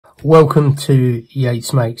Welcome to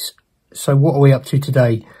Yates Makes. So what are we up to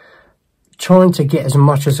today? Trying to get as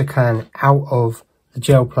much as I can out of the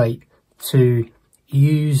gel plate to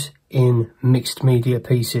use in mixed media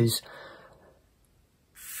pieces.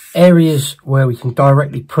 Areas where we can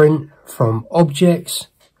directly print from objects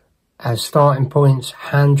as starting points,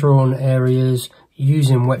 hand-drawn areas,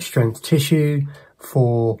 using wet strength tissue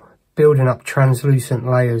for building up translucent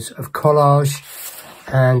layers of collage,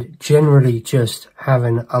 and generally just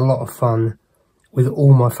having a lot of fun with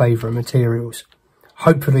all my favourite materials.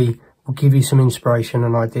 Hopefully will give you some inspiration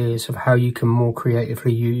and ideas of how you can more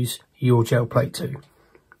creatively use your gel plate too.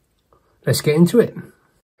 Let's get into it.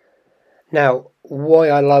 Now, why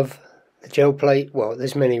I love the gel plate, well,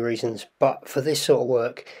 there's many reasons, but for this sort of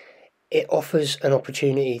work, it offers an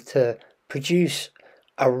opportunity to produce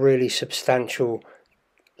a really substantial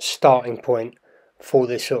starting point for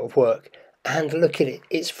this sort of work. And look at it,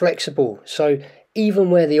 it's flexible. So even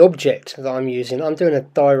where the object that I'm using, I'm doing a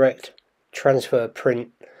direct transfer print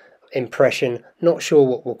impression, not sure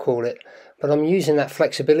what we'll call it, but I'm using that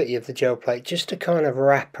flexibility of the gel plate just to kind of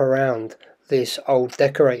wrap around this old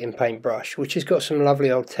decorating paintbrush, which has got some lovely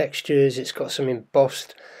old textures. It's got some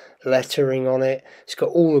embossed lettering on it. It's got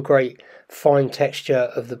all the great fine texture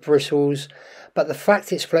of the bristles, but the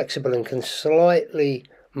fact it's flexible and can slightly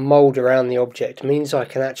mold around the object means I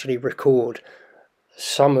can actually record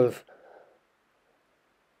some of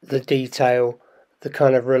the detail, the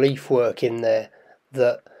kind of relief work in there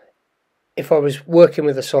that if I was working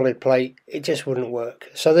with a solid plate it just wouldn't work.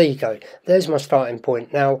 So there you go, there's my starting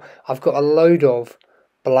point. Now I've got a load of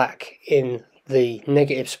black in the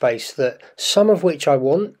negative space, that some of which I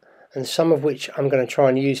want and some of which I'm going to try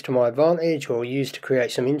and use to my advantage or use to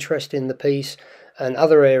create some interest in the piece. And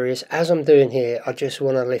other areas, as I'm doing here, I just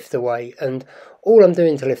want to lift away, and all I'm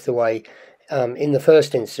doing to lift away in the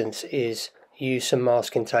first instance is use some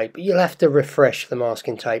masking tape. You'll have to refresh the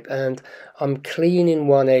masking tape, and I'm cleaning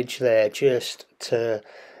one edge there just to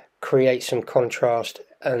create some contrast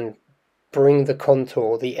and bring the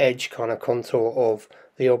contour, the edge kind of contour of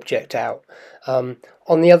the object out. On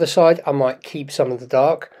the other side I might keep some of the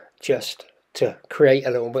dark just to create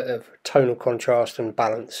a little bit of tonal contrast and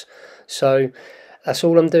balance. So that's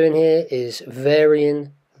all I'm doing here, is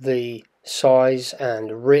varying the size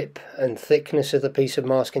and rip and thickness of the piece of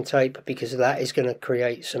masking tape, because that is going to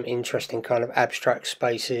create some interesting kind of abstract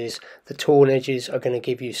spaces. The torn edges are going to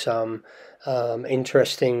give you some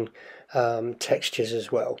interesting textures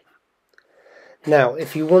as well. Now,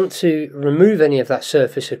 if you want to remove any of that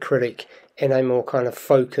surface acrylic in a more kind of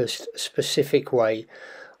focused, specific way,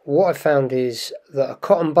 what I found is that a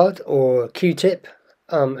cotton bud or a Q-tip,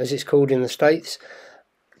 as it's called in the States,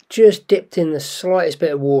 just dipped in the slightest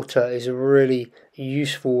bit of water is a really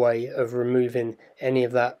useful way of removing any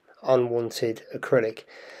of that unwanted acrylic.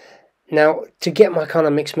 Now, to get my kind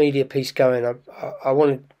of mixed media piece going, I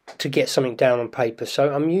wanted to get something down on paper,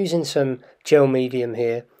 so I'm using some gel medium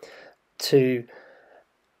here to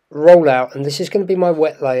roll out, and this is going to be my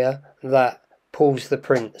wet layer that pulls the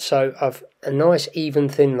print. So I've a nice even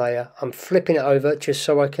thin layer. I'm flipping it over just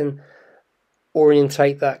so I can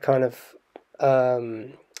orientate that kind of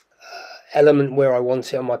element where I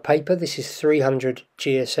want it on my paper. This is 300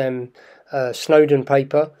 GSM Snowden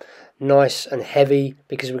paper, nice and heavy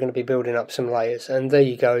because we're going to be building up some layers. And there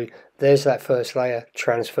you go, there's that first layer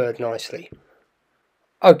transferred nicely.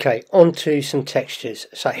 Okay, on to some textures.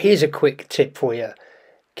 So here's a quick tip for you.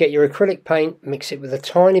 Get your acrylic paint, mix it with a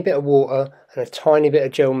tiny bit of water and a tiny bit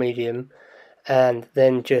of gel medium, and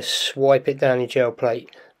then just swipe it down your gel plate.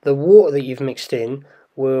 The water that you've mixed in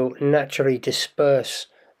will naturally disperse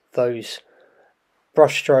those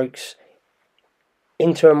brush strokes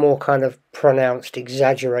into a more kind of pronounced,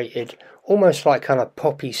 exaggerated, almost like kind of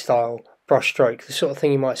poppy style brush stroke, the sort of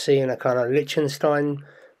thing you might see in a kind of Liechtenstein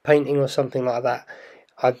painting or something like that.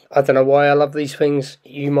 I don't know why I love these things,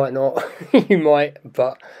 you might not, you might,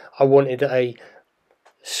 but I wanted a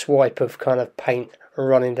swipe of kind of paint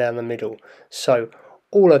running down the middle. So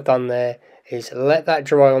all I've done there is let that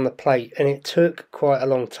dry on the plate, and it took quite a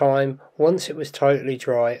long time. Once it was totally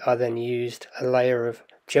dry, I then used a layer of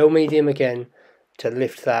gel medium again to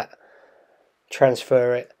lift that,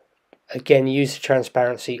 transfer it, again use the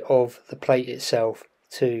transparency of the plate itself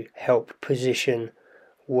to help position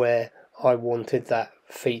where I wanted that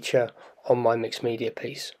feature on my mixed media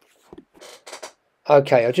piece.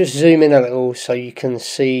 Okay, I'll just zoom in a little so you can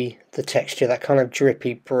see the texture, that kind of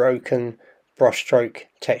drippy, broken brushstroke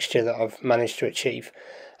texture that I've managed to achieve.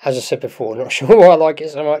 As I said before, not sure why I like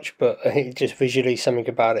it so much, but it just visually something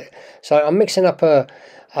about it. So I'm mixing up a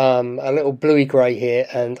little bluey grey here,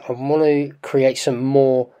 and I want to create some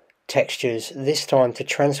more textures, this time to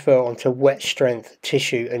transfer onto wet strength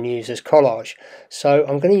tissue and use as collage. So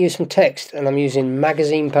I'm going to use some text, and I'm using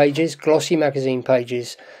magazine pages, glossy magazine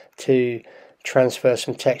pages, to transfer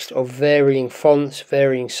some text of varying fonts,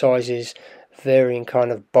 varying sizes, varying kind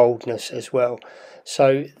of boldness as well.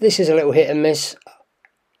 So this is a little hit and miss.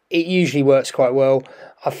 It usually works quite well.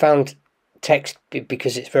 I found text,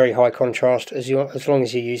 because it's very high contrast, as long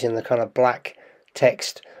as you're using the kind of black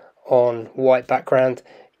text on white background,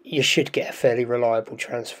 you should get a fairly reliable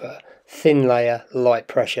transfer. Thin layer, light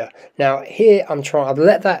pressure. Now here I've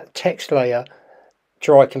let that text layer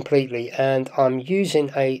dry completely, and I'm using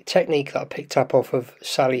a technique that I picked up off of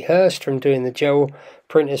Sally Hurst from doing the Gel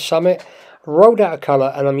Printers Summit. Rolled out a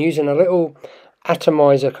colour, and I'm using a little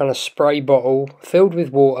atomizer kind of spray bottle filled with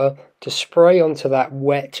water to spray onto that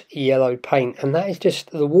wet yellow paint, and that is just,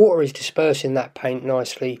 the water is dispersing that paint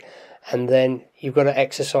nicely, and then you've got to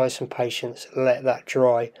exercise some patience, let that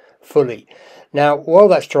dry fully. Now while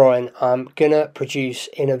that's drying, I'm gonna produce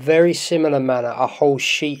in a very similar manner a whole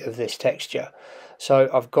sheet of this texture. So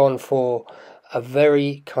I've gone for a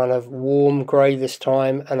very kind of warm grey this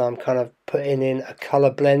time, and I'm kind of putting in a colour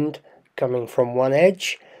blend coming from one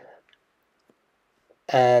edge,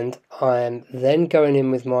 and I'm then going in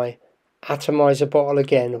with my atomizer bottle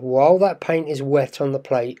again while that paint is wet on the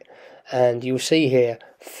plate. And you'll see here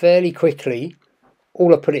fairly quickly,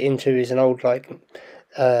 all I put it into is an old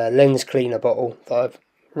lens cleaner bottle that I've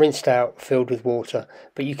rinsed out, filled with water,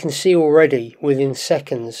 but you can see already within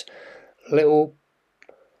seconds little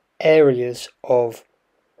areas of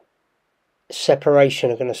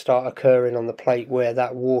separation are going to start occurring on the plate where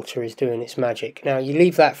that water is doing its magic. Now you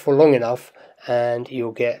leave that for long enough and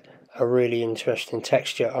you'll get a really interesting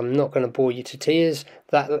texture. I'm not going to bore you to tears.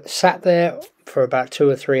 That sat there for about 2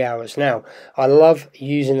 or 3 hours. Now I love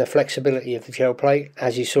using the flexibility of the gel plate,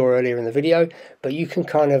 as you saw earlier in the video, but you can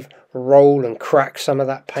kind of roll and crack some of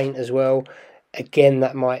that paint as well. Again,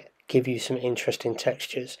 that might give you some interesting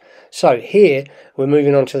textures. So here we're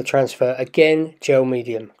moving on to the transfer. Again, gel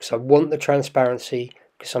medium, because I want the transparency,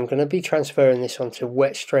 because I'm going to be transferring this onto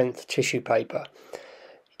wet strength tissue paper.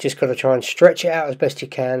 You just got to try and stretch it out as best you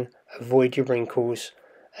can, avoid your wrinkles.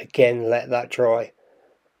 Again, let that dry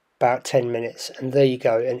about 10 minutes, and there you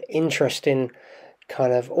go, an interesting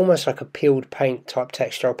kind of almost like a peeled paint type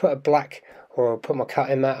texture. I'll put a black, or I'll put my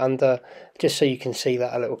cutting mat under, just so you can see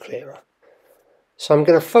that a little clearer. So I'm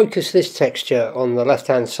going to focus this texture on the left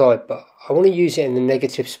hand side, but I want to use it in the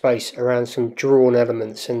negative space around some drawn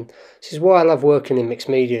elements, and this is why I love working in mixed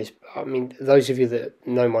medias. I mean, those of you that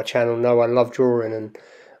know my channel know I love drawing, and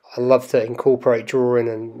I love to incorporate drawing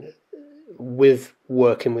and with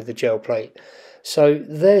working with the gel plate. So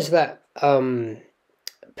there's that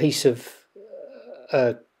piece of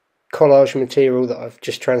collage material that I've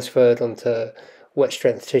just transferred onto wet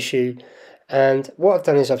strength tissue. And what I've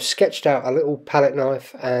done is I've sketched out a little palette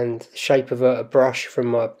knife and shape of a brush from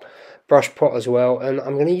my brush pot as well. And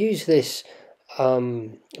I'm going to use this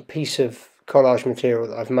piece of collage material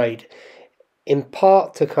that I've made in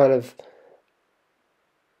part to kind of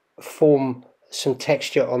form some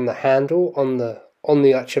texture on the handle, on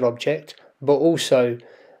the actual object, but also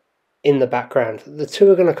in the background. The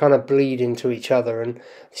two are going to kind of bleed into each other, and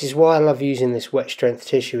this is why I love using this wet strength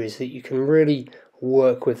tissue, is that you can really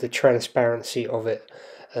work with the transparency of it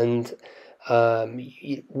and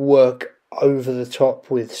work over the top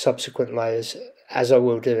with subsequent layers, as I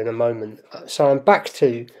will do in a moment. So I'm back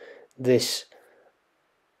to this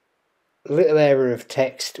little area of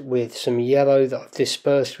text with some yellow that I've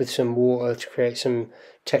dispersed with some water to create some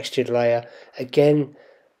textured layer. Again,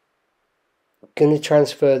 going to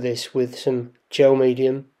transfer this with some gel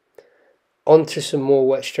medium onto some more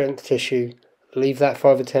wet strength tissue, leave that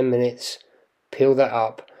 5 or 10 minutes, peel that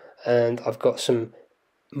up, and I've got some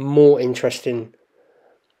more interesting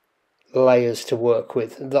layers to work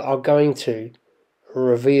with that are going to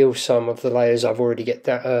reveal some of the layers I've already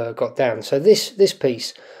got down. So this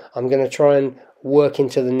piece I'm going to try and work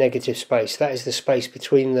into the negative space. That is the space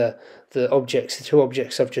between the objects, the two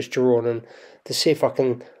objects I've just drawn, and to see if I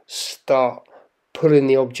can start pulling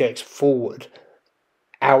the objects forward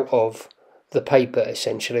out of the paper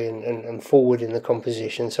essentially, and forward in the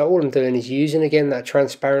composition. So all I'm doing is using again that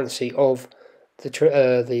transparency of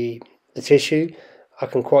the tissue. I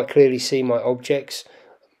can quite clearly see my objects,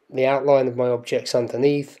 the outline of my objects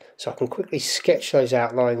underneath, so I can quickly sketch those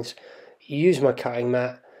outlines, use my cutting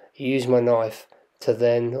mat, use my knife to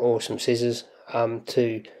then, or some scissors,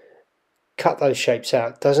 to cut those shapes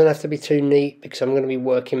out. Doesn't have to be too neat, because I'm going to be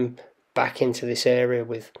working back into this area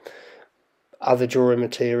with other drawing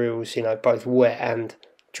materials, you know, both wet and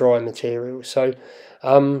dry materials. So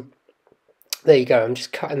there you go. I'm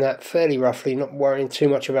just cutting that fairly roughly, not worrying too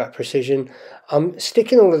much about precision. I'm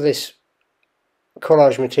sticking all of this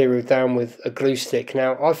collage material down with a glue stick.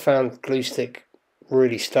 Now, I've found glue stick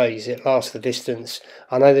really stays, it lasts the distance.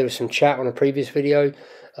 I know there was some chat on a previous video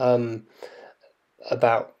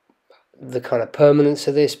about the kind of permanence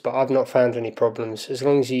of this, but I've not found any problems. As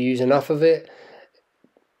long as you use enough of it,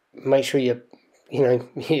 make sure you're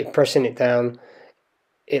pressing it down,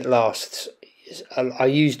 it lasts. I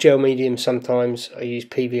use gel medium sometimes, I use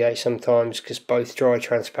PVA sometimes, because both dry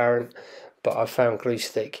transparent, but I've found glue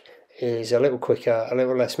stick is a little quicker, a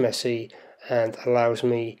little less messy, and allows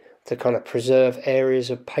me to kind of preserve areas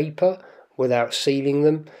of paper without sealing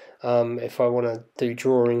them. If I want to do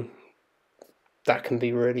drawing, that can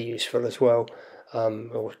be really useful as well,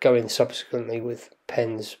 or go in subsequently with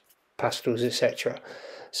pens, pastels, etc.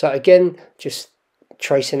 So again, just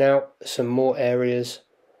tracing out some more areas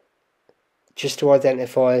just to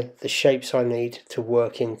identify the shapes I need to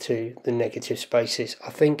work into the negative spaces.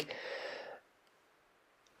 I think,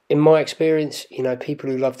 in my experience, people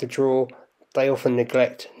who love to draw, they often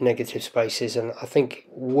neglect negative spaces, and I think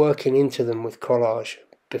working into them with collage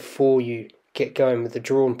before you get going with the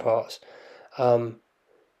drawn parts can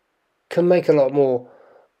make a lot more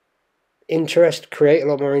interest, create a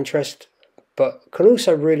lot more interest, but can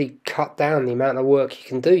also really cut down the amount of work you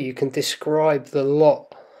can do. You can describe a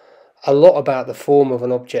lot about the form of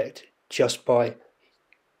an object just by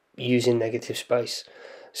using negative space.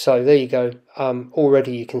 So there you go.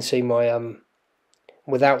 Already you can see my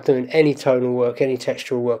without doing any tonal work, any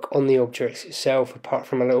textural work on the objects itself, apart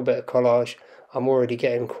from a little bit of collage, I'm already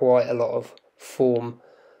getting quite a lot of form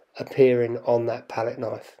appearing on that palette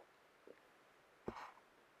knife.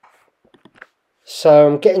 So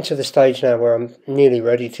I'm getting to the stage now where I'm nearly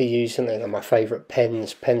ready to use something like my favourite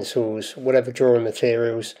pens, pencils, whatever drawing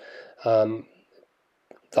materials that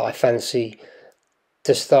I fancy,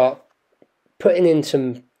 to start putting in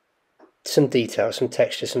some detail, some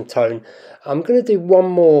texture, some tone. I'm going to do one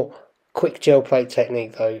more quick gel plate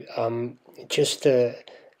technique though, just to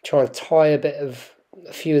try and tie a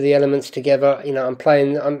few of the elements together.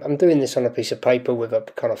 I'm doing this on a piece of paper with a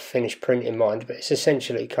kind of finished print in mind, but it's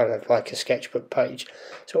essentially kind of like a sketchbook page.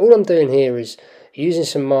 So all I'm doing here is using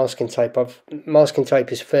some masking tape. Masking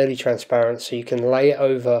tape is fairly transparent, so you can lay it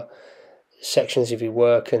over sections of your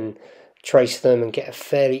work and trace them and get a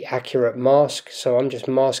fairly accurate mask. So I'm just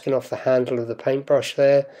masking off the handle of the paintbrush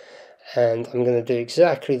there, and I'm going to do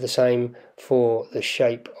exactly the same for the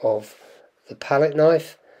shape of the palette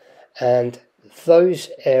knife, and those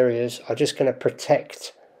areas are just going to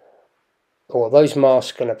protect, or those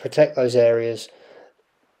masks are going to protect those areas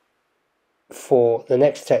for the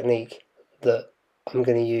next technique that I'm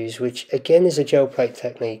going to use, which again is a gel plate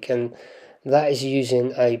technique, and that is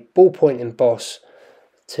using a ballpoint emboss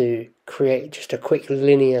to create just a quick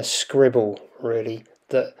linear scribble, really,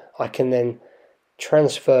 that I can then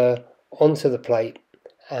transfer onto the plate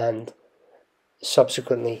and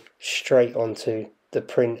subsequently straight onto the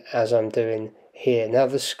print as I'm doing here. Now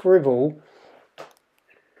the scribble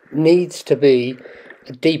needs to be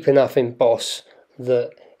a deep enough emboss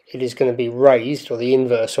that it is going to be raised, or the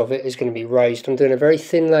inverse of it is going to be raised. I'm doing a very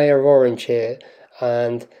thin layer of orange here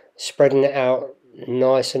and spreading it out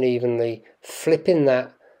nice and evenly, flipping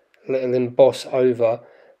that little emboss over,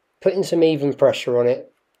 putting some even pressure on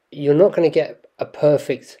it. You're not going to get a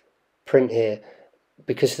perfect print here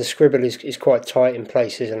because the scribble is quite tight in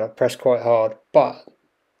places and I press quite hard, but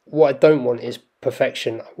what I don't want is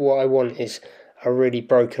perfection. What I want is a really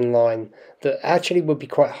broken line that actually would be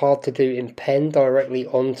quite hard to do in pen directly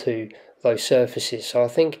onto those surfaces. So I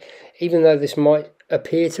think even though this might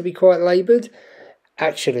appear to be quite laboured,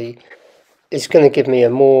 actually it's going to give me a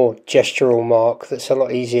more gestural mark that's a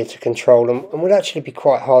lot easier to control and would actually be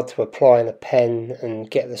quite hard to apply in a pen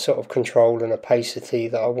and get the sort of control and opacity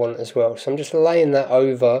that I want as well. So I'm just laying that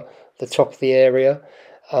over the top of the area,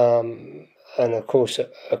 and of course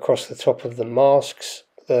across the top of the masks,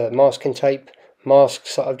 the masking tape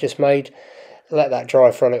masks that I've just made. Let that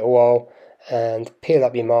dry for a little while and peel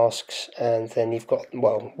up your masks, and then you've got,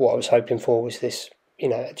 well, what I was hoping for was this,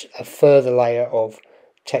 a further layer of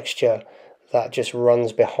texture that just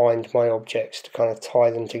runs behind my objects to kind of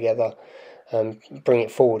tie them together and bring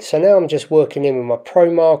it forward. So now I'm just working in with my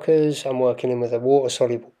Pro markers. I'm working in with a water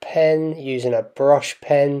soluble pen, using a brush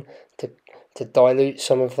pen to dilute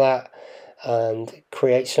some of that and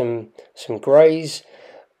create some greys.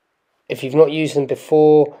 If you've not used them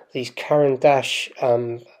before, these Caran d'Ache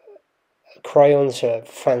crayons are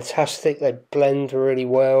fantastic. They blend really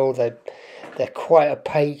well. They're quite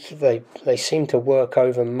opaque. They seem to work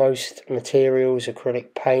over most materials,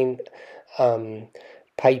 acrylic paint,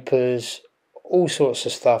 papers, all sorts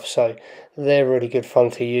of stuff, so they're really good fun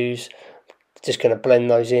to use. Just going to blend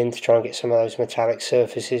those in to try and get some of those metallic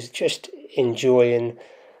surfaces, just enjoying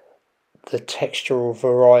the textural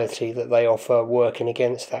variety that they offer, working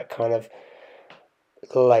against that kind of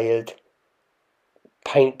layered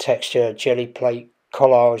paint texture, jelly plate,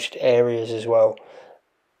 collaged areas as well.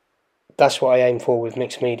 That's what I aim for with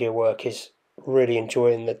mixed media work, is really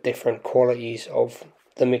enjoying the different qualities of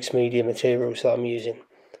the mixed media materials that I'm using.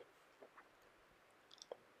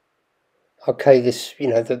 Okay, this,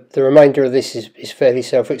 the remainder of this is fairly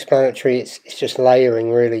self-explanatory. It's just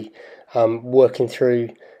layering, really, working through.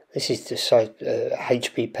 This is just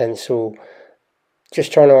HB pencil,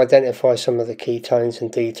 just trying to identify some of the key tones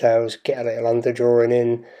and details, get a little underdrawing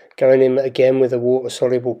in, going in again with a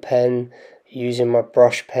water-soluble pen, using my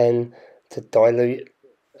brush pen to dilute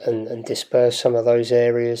and disperse some of those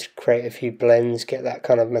areas, create a few blends, get that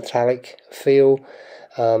kind of metallic feel.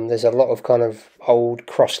 There's a lot of kind of old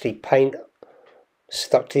crusty paint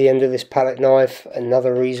stuck to the end of this palette knife.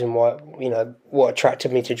 Another reason why, what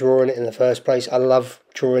attracted me to drawing it in the first place. I love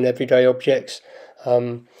drawing everyday objects.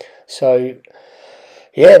 So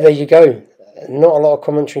yeah, there you go. Not a lot of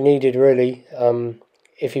commentary needed, really.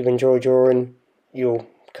 If you enjoy drawing, you'll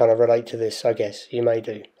kind of relate to this, I guess. You may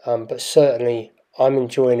do. But certainly I'm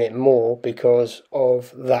enjoying it more because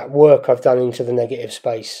of that work I've done into the negative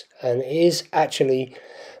space. And it is actually,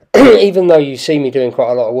 even though you see me doing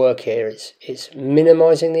quite a lot of work here, it's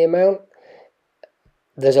minimising the amount.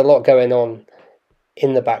 There's a lot going on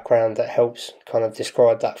in the background that helps kind of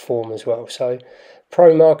describe that form as well. So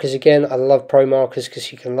Pro markers, again, I love Pro markers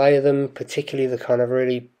because you can layer them, particularly the kind of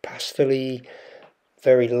really pastel-y,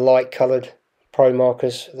 very light coloured Pro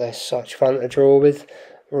markers. They're such fun to draw with,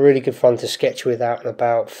 really good fun to sketch with out and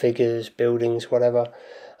about, figures, buildings, whatever.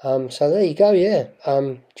 So there you go, yeah,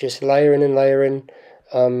 just layering and layering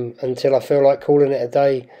until I feel like calling it a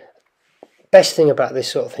day. Best thing about this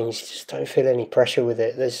sort of thing is you just don't feel any pressure with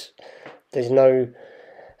it. There's no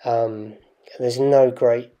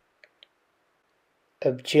great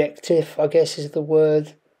objective, I guess is the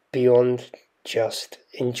word, beyond just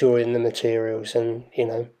enjoying the materials, and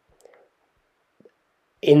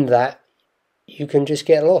in that you can just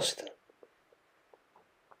get lost.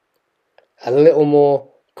 A little more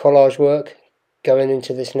collage work going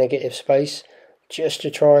into this negative space, just to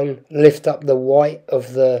try and lift up the white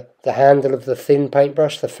of the handle of the thin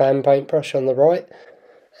paintbrush, the fan paintbrush on the right,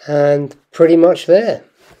 and pretty much there.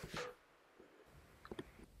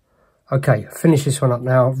 Okay, finish this one up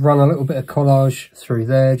now, run a little bit of collage through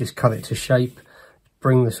there, just cut it to shape,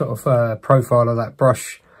 bring the sort of profile of that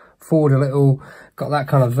brush forward a little, got that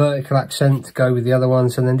kind of vertical accent to go with the other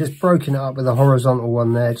ones, and then just broken it up with a horizontal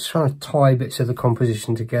one there, just trying to tie bits of the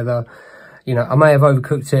composition together. I may have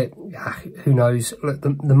overcooked it, who knows. Look,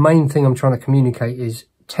 the main thing I'm trying to communicate is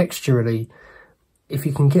texturally, if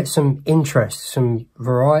you can get some interest, some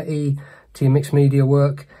variety to your mixed media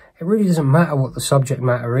work, it really doesn't matter what the subject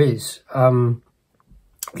matter is.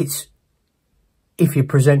 It's if you're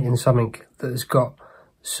presenting something that's got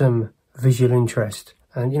some visual interest.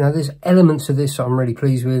 And, there's elements of this that I'm really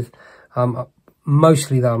pleased with.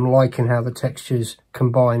 Mostly, though, I'm liking how the textures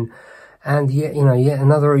combine. And yet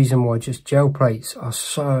another reason why just gel plates are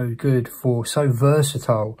so good so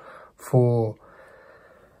versatile for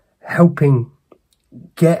helping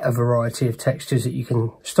get a variety of textures that you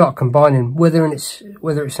can start combining, whether it's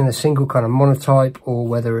in a single kind of monotype, or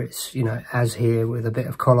whether it's, as here, with a bit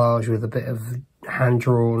of collage, with a bit of hand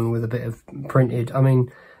drawn, with a bit of printed. I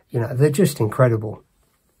mean, they're just incredible.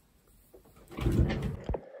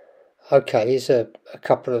 Okay, here's a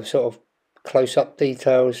couple of sort of close-up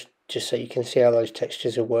details, just so you can see how those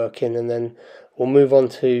textures are working, and then we'll move on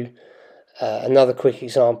to another quick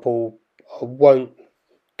example. I won't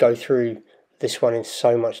go through this one in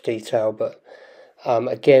so much detail, but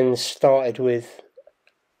again, started with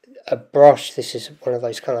a brush. This is one of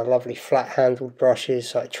those kind of lovely flat-handled brushes,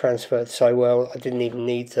 so it transferred so well. I didn't even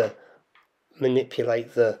need to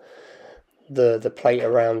manipulate the plate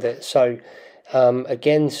around it. So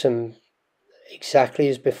again, exactly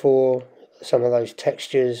as before, some of those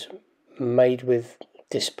textures made with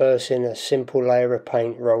dispersing a simple layer of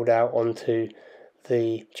paint rolled out onto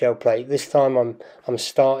the gel plate. This time I'm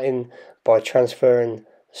starting by transferring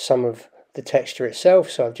some of the texture itself,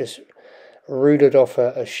 so I've just rooted off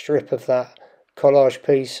a strip of that collage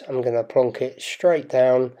piece. I'm going to plonk it straight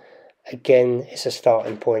down. Again, it's a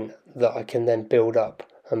starting point that I can then build up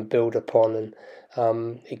and build upon,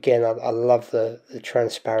 and again, I love the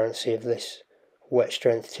transparency of this wet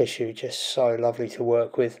strength tissue, just so lovely to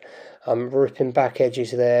work with. I'm ripping back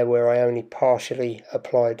edges there where I only partially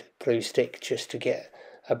applied glue stick, just to get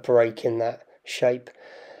a break in that shape.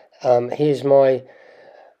 Here's my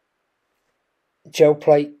gel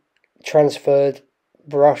plate transferred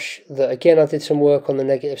brush that, again, I did some work on the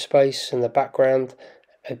negative space and the background.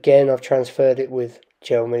 Again, I've transferred it with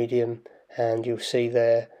gel medium, and you'll see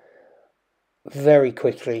there very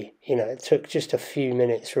quickly, you know, it took just a few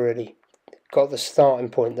minutes really. Got the starting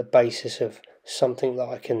point, the basis of something that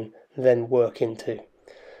I can then work into.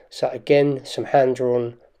 So again, some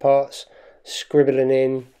hand-drawn parts, scribbling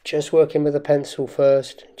in, just working with a pencil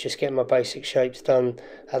first, just getting my basic shapes done.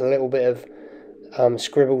 Had a little bit of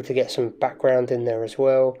scribble to get some background in there as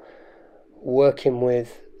well. Working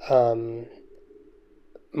with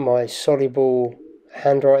my soluble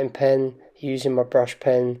handwriting pen, using my brush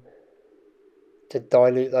pen to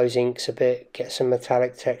dilute those inks a bit, get some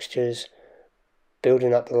metallic textures,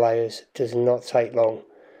 building up the layers. Does not take long.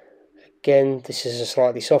 Again, this is a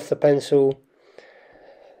slightly softer pencil.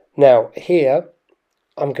 Now here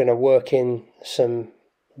I'm going to work in some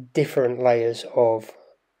different layers of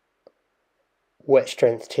wet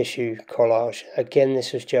strength tissue collage. Again,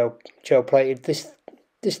 this was gel plated.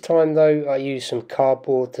 This time though, I used some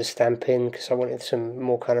cardboard to stamp in because I wanted some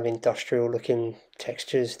more kind of industrial looking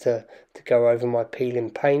textures to go over my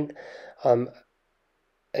peeling paint.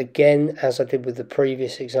 Again, as I did with the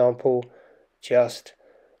previous example, just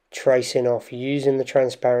tracing off, using the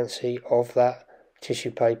transparency of that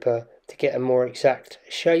tissue paper to get a more exact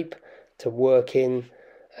shape to work in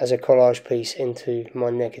as a collage piece into my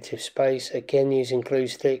negative space. Again, using glue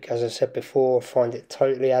stick, as I said before, I find it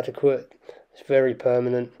totally adequate. It's very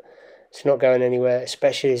permanent. It's not going anywhere,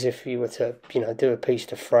 especially as if you were to, you know, do a piece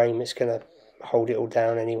to frame, it's going to hold it all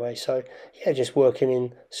down anyway. So yeah, just working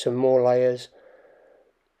in some more layers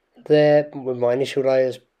there with my initial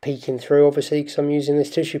layers peeking through, obviously, because I'm using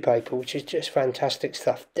this tissue paper, which is just fantastic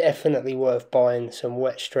stuff. Definitely worth buying some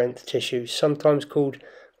wet strength tissue, sometimes called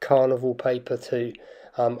carnival paper too.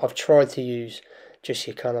 I've tried to use just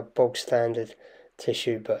your kind of bog standard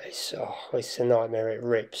tissue, but it's a nightmare. It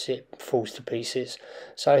rips, it falls to pieces.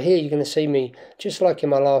 So here you're going to see me, just like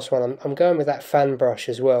in my last one, I'm going with that fan brush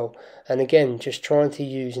as well, and again just trying to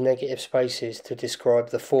use negative spaces to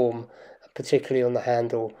describe the form, particularly on the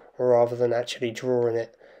handle, rather than actually drawing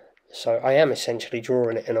it. So I am essentially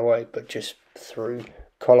drawing it in a way, but just through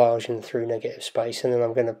collage and through negative space, and then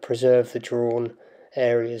I'm going to preserve the drawn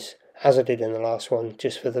areas as I did in the last one,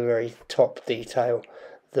 just for the very top detail,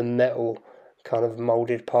 the metal kind of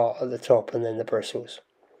moulded part at the top, and then the bristles.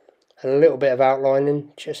 And a little bit of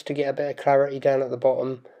outlining just to get a bit of clarity down at the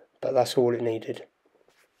bottom, but that's all it needed.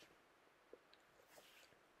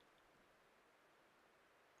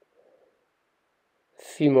 A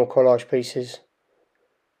few more collage pieces.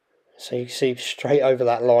 So you can see straight over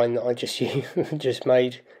that line that I just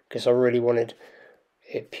made, because I really wanted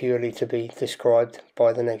it purely to be described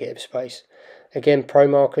by the negative space. Again, pro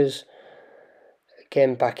markers,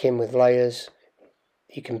 again back in with layers.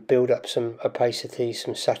 You can build up some opacity,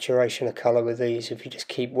 some saturation of colour with these if you just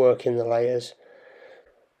keep working the layers.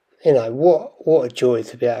 You know, what a joy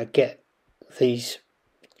to be able to get these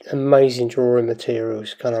amazing drawing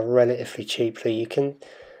materials kind of relatively cheaply. You can,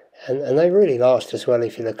 and they really last as well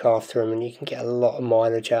if you look after them, and you can get a lot of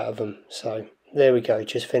mileage out of them. So there we go,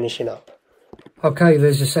 just finishing up. Okay,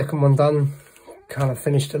 there's the second one done. Kind of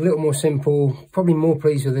finished a little more simple. Probably more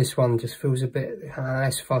pleased with this one. Just feels a bit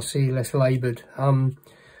less fussy, less laboured. And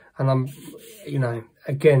I'm, you know,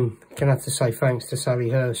 again, gonna have to say thanks to Sally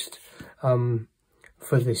Hurst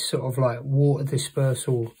for this sort of like water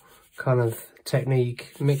dispersal kind of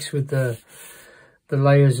technique, mixed with the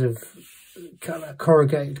layers of kind of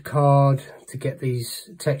corrugated card to get these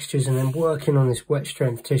textures, and then working on this wet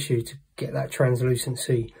strength tissue to get that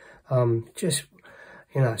translucency. Just,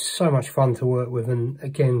 you know, so much fun to work with, and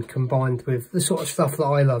again combined with the sort of stuff that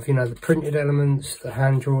I love, you know, the printed elements, the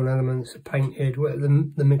hand-drawn elements, the painted,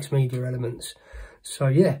 the mixed media elements. So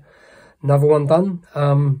yeah, another one done.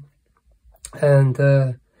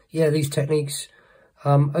 Yeah, these techniques,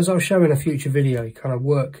 as I'll show in a future video, kind of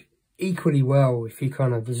work equally well if you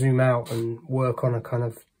kind of zoom out and work on a kind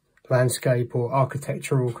of landscape or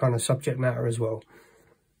architectural kind of subject matter as well.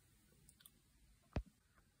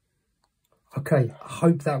 Okay, I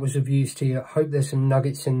hope that was of use to you. I hope there's some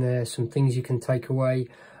nuggets in there, some things you can take away.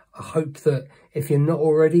 I hope that if you're not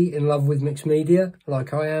already in love with mixed media,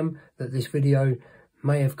 like I am, that this video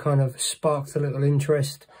may have kind of sparked a little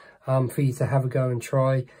interest for you to have a go and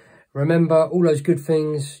try. Remember, all those good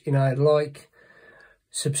things, you know, like,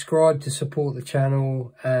 subscribe to support the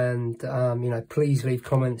channel, and, you know, please leave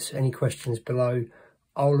comments, any questions below.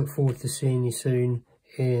 I'll look forward to seeing you soon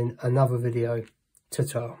in another video.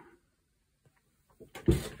 Ta-ta.